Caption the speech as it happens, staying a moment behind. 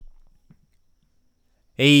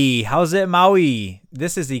Hey, how's it, Maui?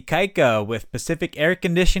 This is Ikaika with Pacific Air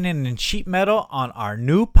Conditioning and Sheet Metal on our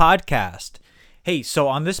new podcast. Hey, so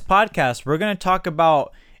on this podcast, we're going to talk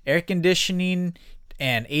about air conditioning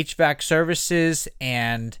and HVAC services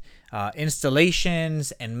and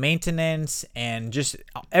installations and maintenance and just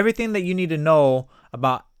everything that you need to know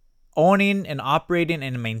about owning and operating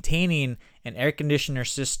and maintaining an air conditioner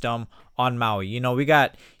system on Maui. You know, we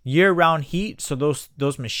got year-round heat, so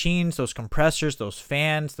those machines, those compressors, those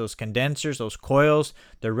fans, those condensers, those coils,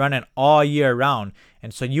 they're running all year round.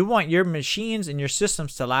 And so you want your machines and your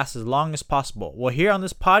systems to last as long as possible. Well, here on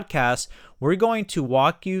this podcast, we're going to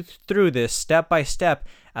walk you through this step by step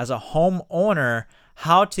as a homeowner,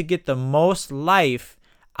 how to get the most life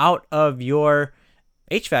out of your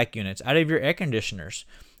HVAC units, out of your air conditioners,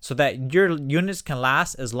 so that your units can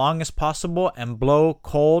last as long as possible and blow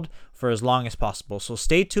cold for as long as possible. So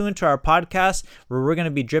stay tuned to our podcast where we're going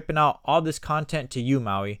to be dripping out all this content to you,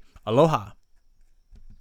 Maui. Aloha.